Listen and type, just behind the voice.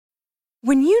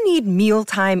When you need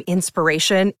mealtime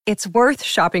inspiration, it's worth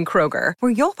shopping Kroger,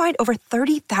 where you'll find over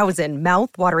 30,000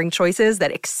 mouth-watering choices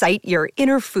that excite your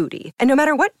inner foodie. And no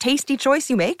matter what tasty choice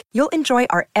you make, you'll enjoy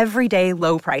our everyday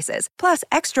low prices, plus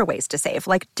extra ways to save,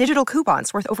 like digital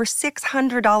coupons worth over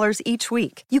 $600 each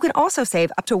week. You can also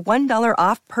save up to $1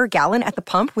 off per gallon at the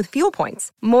pump with fuel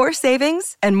points. More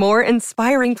savings and more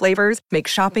inspiring flavors make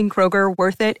shopping Kroger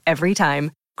worth it every time.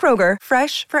 Kroger,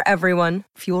 fresh for everyone.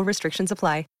 Fuel restrictions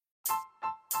apply.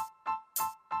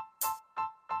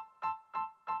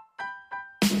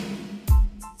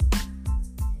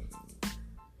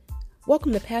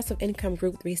 Welcome to Passive Income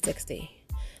Group 360,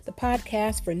 the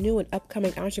podcast for new and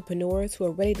upcoming entrepreneurs who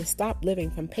are ready to stop living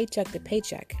from paycheck to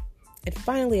paycheck and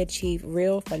finally achieve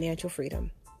real financial freedom.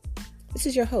 This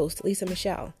is your host, Lisa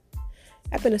Michelle.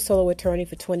 I've been a solo attorney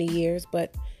for 20 years,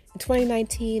 but in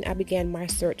 2019, I began my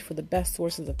search for the best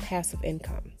sources of passive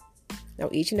income. Now,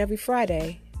 each and every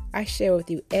Friday, I share with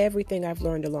you everything I've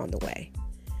learned along the way.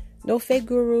 No fake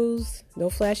gurus, no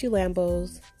flashy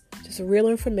Lambos, just real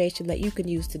information that you can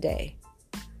use today.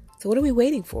 So what are we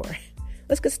waiting for?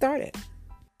 Let's get started.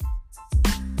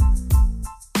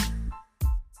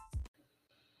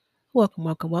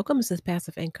 Welcome. This is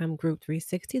Passive Income Group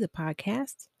 360, the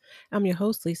podcast. I'm your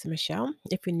host, Lisa Michelle.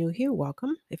 If you're new here,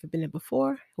 welcome. If you've been here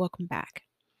before, welcome back.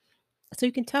 So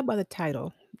you can tell by the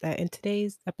title that in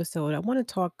today's episode, I want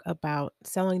to talk about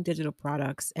selling digital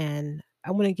products, and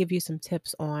I want to give you some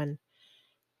tips on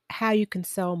how you can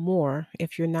sell more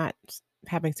if you're not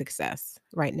having success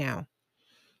right now.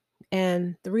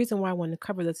 And the reason why I want to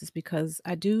cover this is because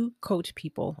I do coach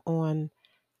people on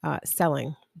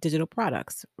selling digital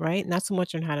products, right? Not so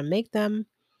much on how to make them,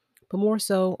 but more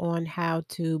so on how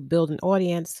to build an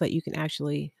audience so that you can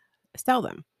actually sell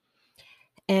them.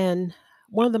 And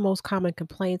one of the most common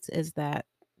complaints is that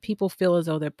people feel as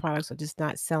though their products are just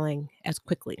not selling as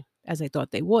quickly as they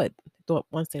thought they would. They thought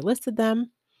once they listed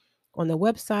them on their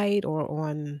website or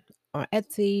on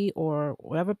Etsy or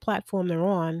whatever platform they're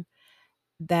on,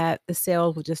 that the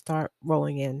sales will just start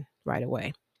rolling in right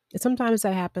away. And sometimes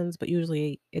that happens, but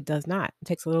usually it does not. It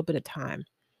takes a little bit of time.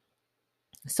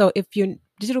 So if your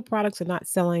digital products are not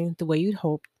selling the way you'd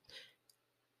hoped,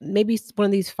 maybe one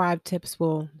of these 5 tips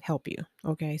will help you.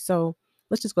 Okay, so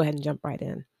let's just go ahead and jump right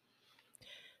in.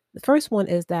 The first one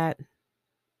is that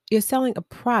you're selling a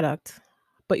product,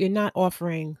 but you're not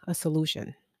offering a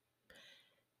solution.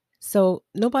 So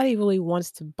nobody really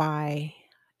wants to buy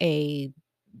a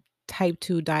type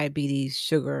 2 diabetes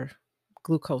sugar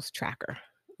glucose tracker,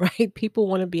 right? People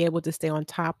want to be able to stay on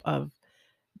top of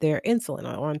their insulin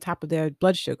or on top of their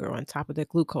blood sugar, on top of their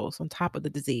glucose, on top of the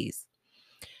disease.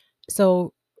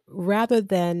 So rather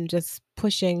than just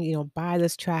pushing, buy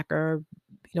this tracker,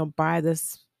 buy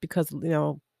this because,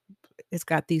 it's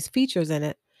got these features in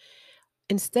it,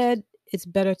 instead, it's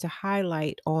better to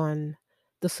highlight on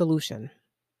the solution.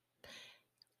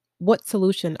 What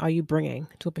solution are you bringing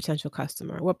to a potential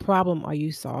customer? What problem are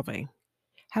you solving?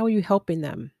 How are you helping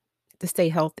them to stay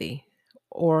healthy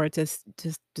or to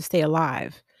stay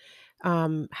alive?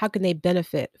 How can they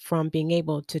benefit from being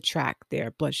able to track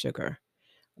their blood sugar?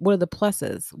 What are the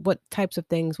pluses? What types of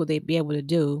things will they be able to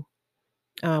do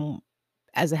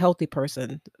as a healthy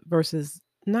person versus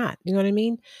not? You know what I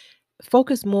mean?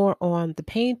 Focus more on the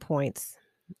pain points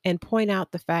and point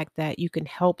out the fact that you can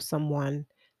help someone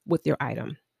with your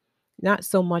item. Not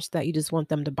so much that you just want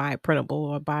them to buy a printable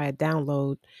or buy a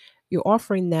download. You're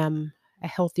offering them a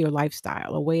healthier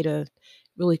lifestyle, a way to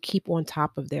really keep on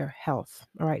top of their health.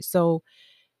 All right. So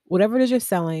whatever it is you're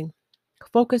selling,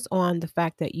 focus on the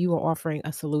fact that you are offering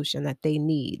a solution that they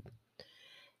need.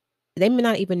 They may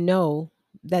not even know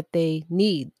that they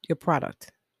need your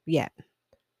product yet.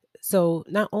 So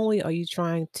not only are you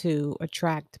trying to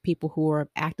attract people who are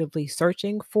actively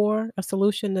searching for a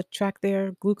solution to track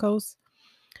their glucose,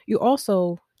 you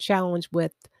also challenged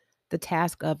with the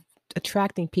task of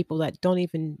attracting people that don't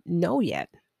even know yet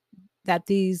that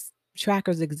these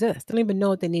trackers exist. They don't even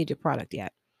know if they need your product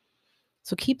yet.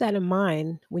 So keep that in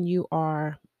mind when you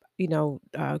are,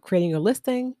 creating your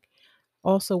listing.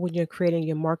 Also, when you're creating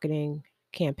your marketing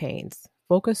campaigns,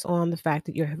 focus on the fact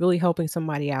that you're really helping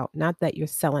somebody out, not that you're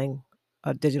selling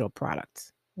a digital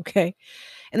product. Okay.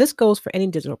 And this goes for any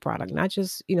digital product, not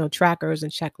just, trackers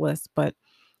and checklists, but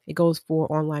it goes for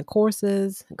online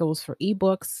courses, it goes for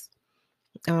ebooks,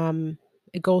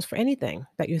 it goes for anything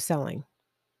that you're selling,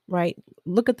 right?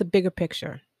 Look at the bigger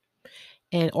picture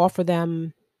and offer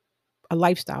them a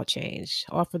lifestyle change,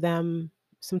 offer them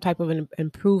some type of an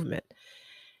improvement.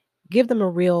 Give them a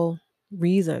real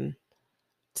reason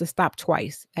to stop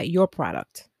twice at your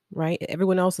product, right?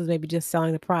 Everyone else is maybe just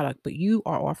selling the product, but you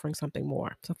are offering something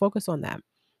more. So focus on that.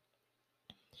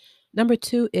 Number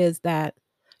two is that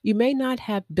you may not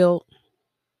have built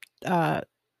uh,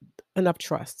 enough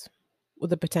trust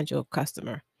with a potential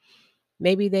customer.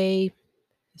 Maybe they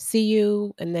see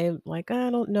you and they're like, I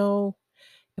don't know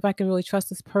if I can really trust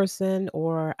this person,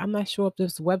 or I'm not sure if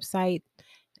this website,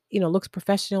 looks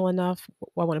professional enough.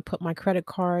 I want to put my credit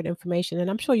card information. And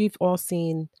I'm sure you've all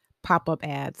seen pop-up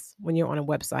ads when you're on a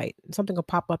website. Something will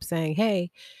pop up saying,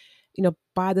 hey,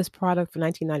 buy this product for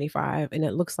 19.95, and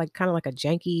it looks like kind of like a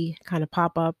janky kind of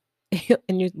pop-up.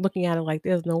 And you're looking at it like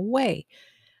there's no way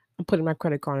I'm putting my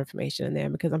credit card information in there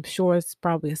because I'm sure it's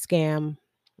probably a scam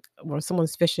or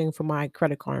someone's fishing for my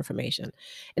credit card information.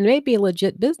 And it may be a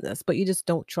legit business, but you just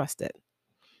don't trust it.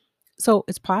 So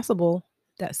it's possible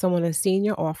that someone has seen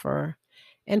your offer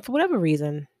and for whatever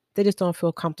reason, they just don't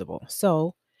feel comfortable.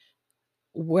 So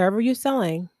wherever you're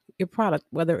selling your product,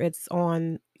 whether it's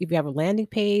on, if you have a landing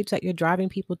page that you're driving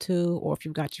people to, or if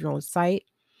you've got your own site,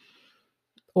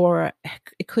 or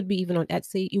it could be even on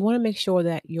Etsy, you want to make sure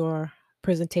that your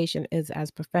presentation is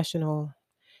as professional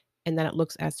and that it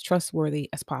looks as trustworthy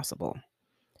as possible.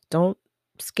 Don't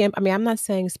skimp. I mean, I'm not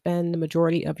saying spend the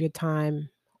majority of your time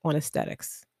on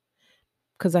aesthetics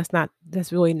because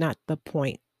that's really not the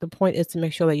point. The point is to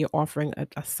make sure that you're offering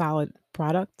a solid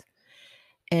product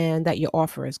and that your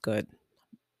offer is good.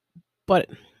 But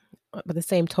by the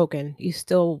same token, you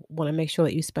still want to make sure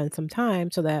that you spend some time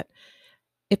so that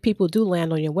if people do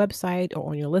land on your website or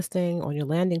on your listing, on your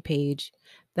landing page,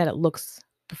 that it looks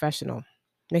professional.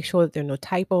 Make sure that there are no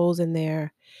typos in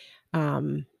there.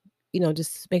 Um,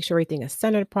 just make sure everything is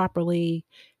centered properly.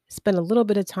 Spend a little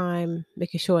bit of time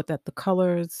making sure that the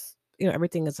colors,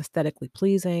 everything is aesthetically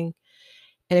pleasing.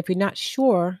 And if you're not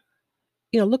sure,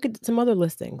 look at some other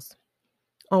listings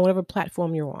on whatever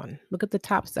platform you're on. Look at the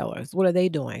top sellers. What are they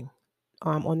doing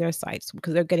on their sites?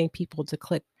 Because they're getting people to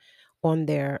click on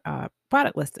their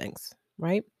product listings,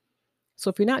 right? So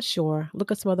if you're not sure,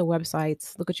 look at some other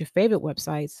websites, look at your favorite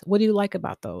websites. What do you like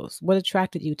about those? What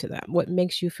attracted you to them? What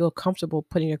makes you feel comfortable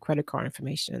putting your credit card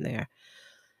information in there?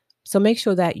 So make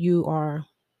sure that you are,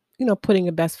 putting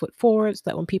your best foot forward so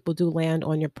that when people do land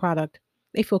on your product,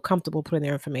 they feel comfortable putting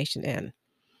their information in.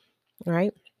 All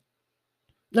right.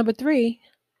 Number three,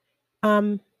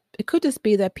 it could just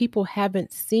be that people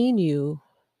haven't seen you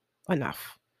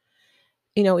enough.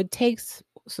 It takes,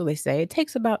 so they say, it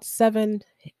takes about 7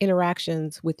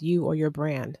 interactions with you or your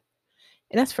brand.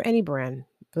 And that's for any brand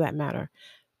for that matter,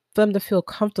 for them to feel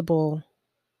comfortable,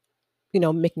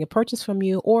 making a purchase from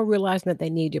you or realizing that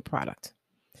they need your product.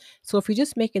 So if you're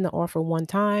just making the offer one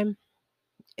time,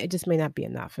 it just may not be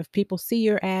enough. If people see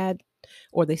your ad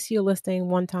or they see a listing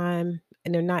one time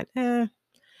and they're not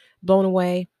blown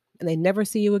away and they never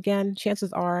see you again,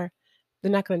 chances are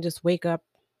they're not going to just wake up,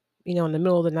 in the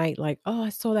middle of the night like, oh, I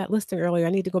saw that listing earlier. I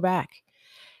need to go back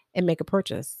and make a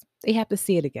purchase. They have to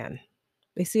see it again.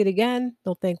 They see it again,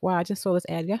 they'll think, wow, I just saw this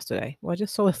ad yesterday. Well, I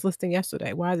just saw this listing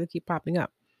yesterday. Why does it keep popping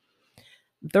up?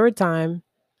 Third time,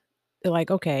 they're like,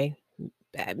 okay,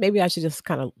 maybe I should just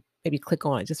kind of maybe click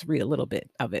on it, just read a little bit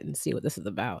of it and see what this is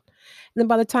about. And then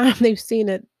by the time they've seen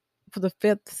it for the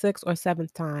fifth, sixth, or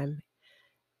seventh time,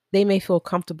 they may feel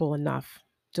comfortable enough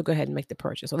to go ahead and make the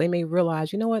purchase. Or they may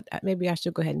realize, you know what, maybe I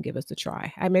should go ahead and give this a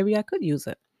try. Maybe I could use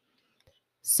it.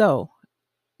 So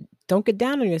don't get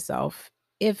down on yourself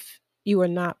if you are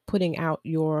not putting out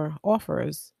your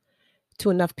offers to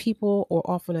enough people or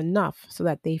often enough so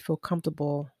that they feel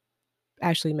comfortable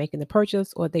actually making the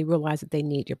purchase or they realize that they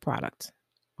need your product.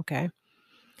 Okay.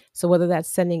 So whether that's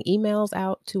sending emails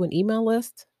out to an email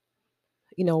list,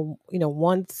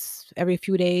 once every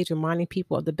few days, reminding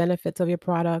people of the benefits of your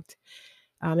product,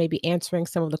 maybe answering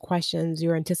some of the questions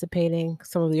you're anticipating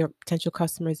some of your potential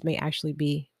customers may actually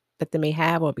be that they may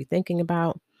have or be thinking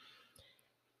about.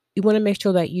 You want to make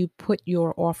sure that you put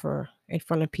your offer in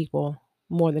front of people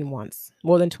more than once,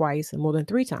 more than twice, and more than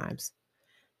 3 times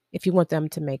if you want them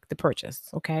to make the purchase.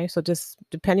 Okay. So just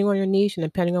depending on your niche and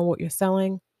depending on what you're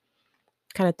selling,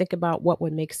 kind of think about what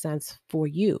would make sense for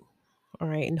you. All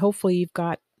right. And hopefully you've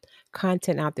got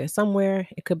content out there somewhere.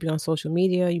 It could be on social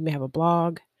media. You may have a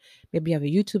blog, maybe you have a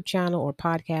YouTube channel or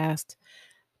podcast.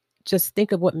 Just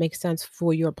think of what makes sense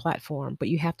for your platform, but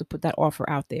you have to put that offer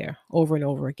out there over and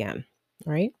over again.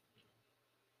 All right.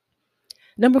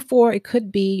 Number 4, it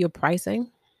could be your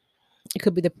pricing. It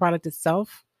could be the product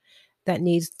itself that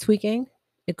needs tweaking.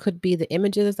 It could be the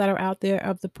images that are out there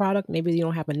of the product. Maybe you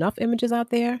don't have enough images out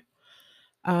there.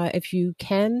 If you're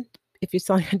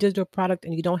selling a digital product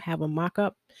and you don't have a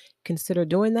mock-up, consider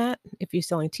doing that. If you're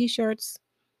selling t-shirts,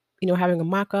 having a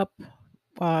mock-up, you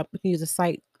can use a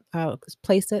site,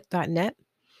 placeit.net,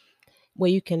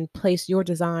 where you can place your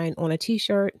design on a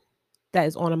t-shirt that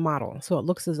is on a model. So it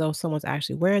looks as though someone's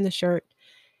actually wearing the shirt.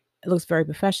 It looks very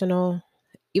professional.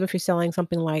 Even if you're selling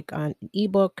something like an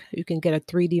ebook, you can get a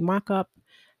 3D mock-up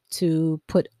to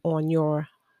put on your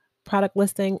product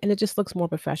listing, and it just looks more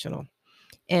professional.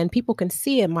 And people can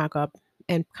see a mock-up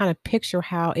and kind of picture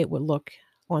how it would look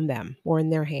on them or in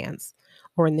their hands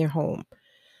or in their home.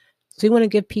 So you want to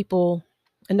give people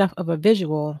enough of a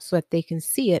visual so that they can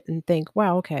see it and think,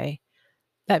 wow, okay,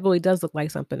 that really does look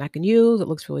like something I can use. It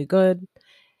looks really good.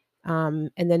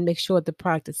 And then make sure the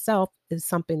product itself is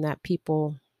something that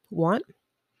people want.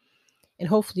 And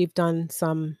hopefully you've done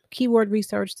some keyword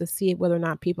research to see whether or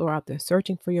not people are out there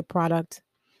searching for your product,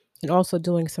 and also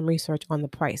doing some research on the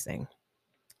pricing.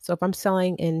 So if I'm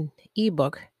selling an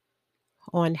ebook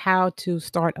on how to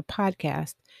start a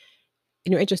podcast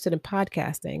and you're interested in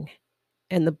podcasting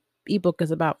and the ebook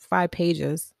is about 5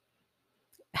 pages,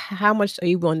 how much are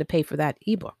you willing to pay for that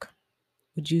ebook?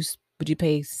 Would you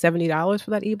pay $70 for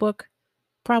that ebook?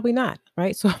 Probably not,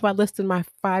 right? So if I listed my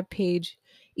 5-page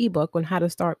ebook on how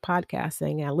to start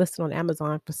podcasting and I listed on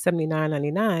Amazon for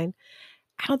 $79.99,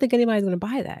 I don't think anybody's going to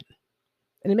buy that.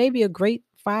 And it may be a great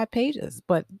 5 pages,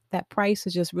 but that price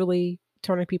is just really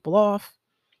turning people off,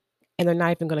 and they're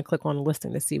not even going to click on the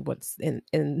listing to see what's in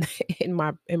in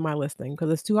my listing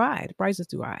because it's too high. The price is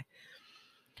too high.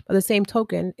 By the same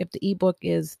token, if the ebook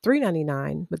is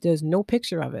 $3.99, but there's no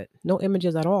picture of it, no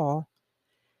images at all,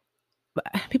 but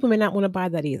people may not want to buy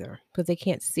that either because they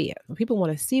can't see it. People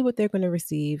want to see what they're going to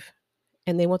receive,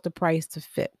 and they want the price to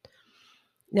fit.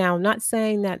 Now, not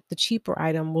saying that the cheaper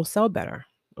item will sell better.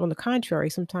 On the contrary,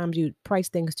 sometimes you price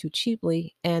things too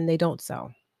cheaply and they don't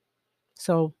sell.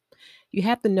 So you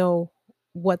have to know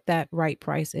what that right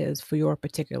price is for your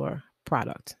particular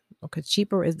product. Okay,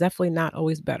 cheaper is definitely not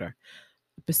always better.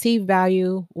 Perceived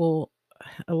value will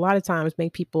a lot of times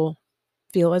make people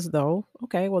feel as though,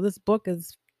 okay, well, this book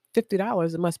is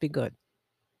 $50, it must be good,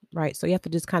 right? So you have to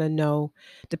just kind of know,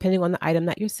 depending on the item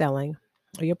that you're selling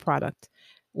or your product,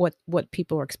 what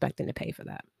people are expecting to pay for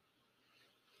that.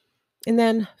 And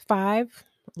then 5,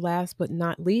 last but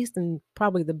not least, and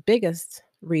probably the biggest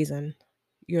reason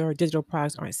your digital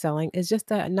products aren't selling is just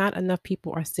that not enough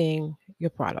people are seeing your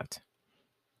product.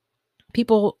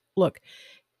 People, look,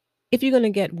 if you're going to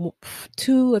get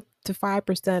 2 to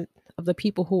 5% of the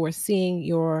people who are seeing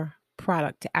your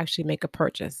product to actually make a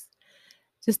purchase,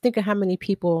 just think of how many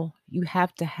people you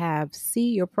have to have see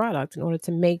your product in order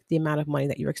to make the amount of money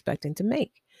that you're expecting to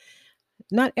make.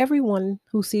 Not everyone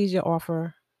who sees your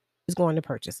offer is going to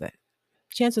purchase it.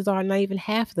 Chances are not even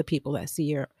half of the people that see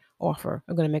your offer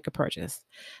are going to make a purchase.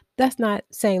 That's not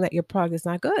saying that your product is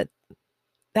not good.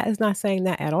 That is not saying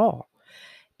that at all.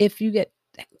 If you get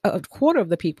a quarter of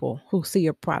the people who see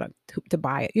your product to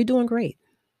buy it, you're doing great.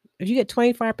 If you get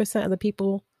 25% of the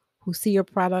people who see your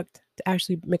product to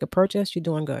actually make a purchase, you're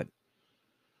doing good.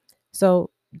 So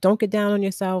don't get down on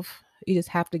yourself. You just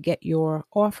have to get your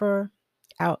offer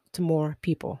out to more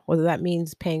people, whether that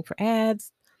means paying for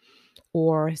ads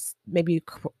or maybe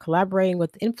collaborating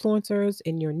with influencers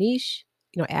in your niche,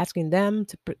 asking them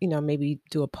to, maybe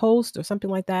do a post or something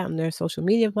like that on their social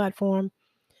media platform,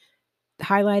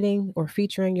 highlighting or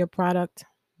featuring your product.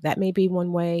 That may be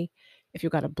one way. If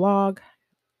you've got a blog,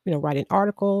 write an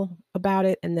article about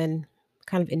it and then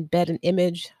kind of embed an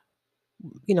image,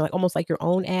 like almost like your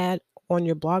own ad on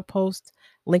your blog post,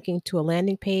 linking to a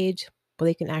landing page where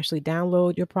they can actually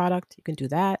download your product. You can do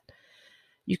that.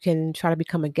 You can try to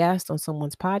become a guest on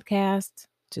someone's podcast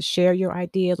to share your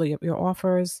ideas or your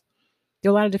offers.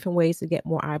 There are a lot of different ways to get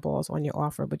more eyeballs on your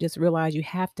offer, but just realize you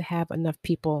have to have enough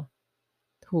people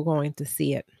who are going to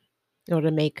see it in order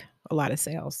to make a lot of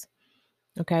sales.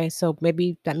 Okay, so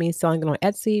maybe that means selling it on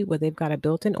Etsy where they've got a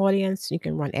built-in audience. You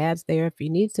can run ads there if you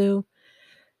need to.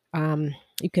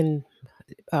 You can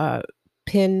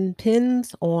pin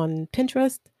pins on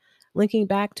Pinterest, linking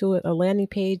back to a landing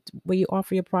page where you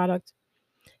offer your product.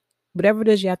 Whatever it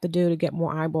is you have to do to get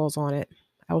more eyeballs on it,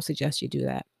 I would suggest you do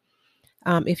that.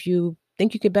 If you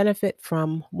think you could benefit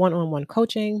from one-on-one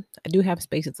coaching, I do have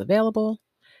spaces available.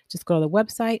 Just go to the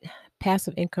website,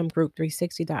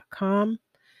 passiveincomeGroup360.com,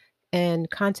 and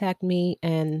contact me,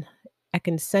 and I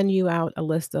can send you out a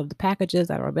list of the packages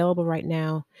that are available right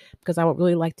now because I would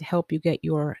really like to help you get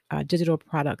your digital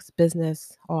products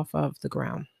business off of the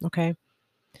ground. Okay.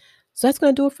 So that's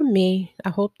going to do it for me. I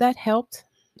hope that helped.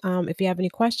 If you have any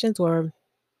questions or,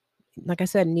 like I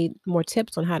said, need more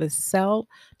tips on how to sell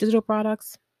digital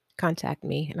products, contact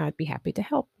me and I'd be happy to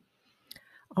help.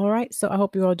 All right. So I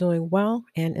hope you're all doing well.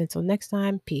 And until next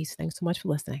time, peace. Thanks so much for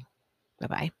listening.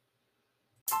 Bye-bye.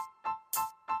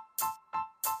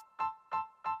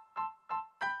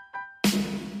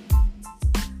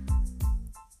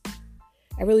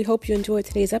 I really hope you enjoyed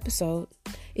today's episode.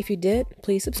 If you did,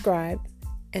 please subscribe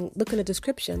and look in the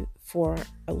description for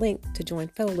a link to join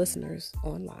fellow listeners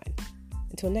online.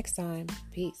 Until next time,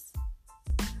 peace.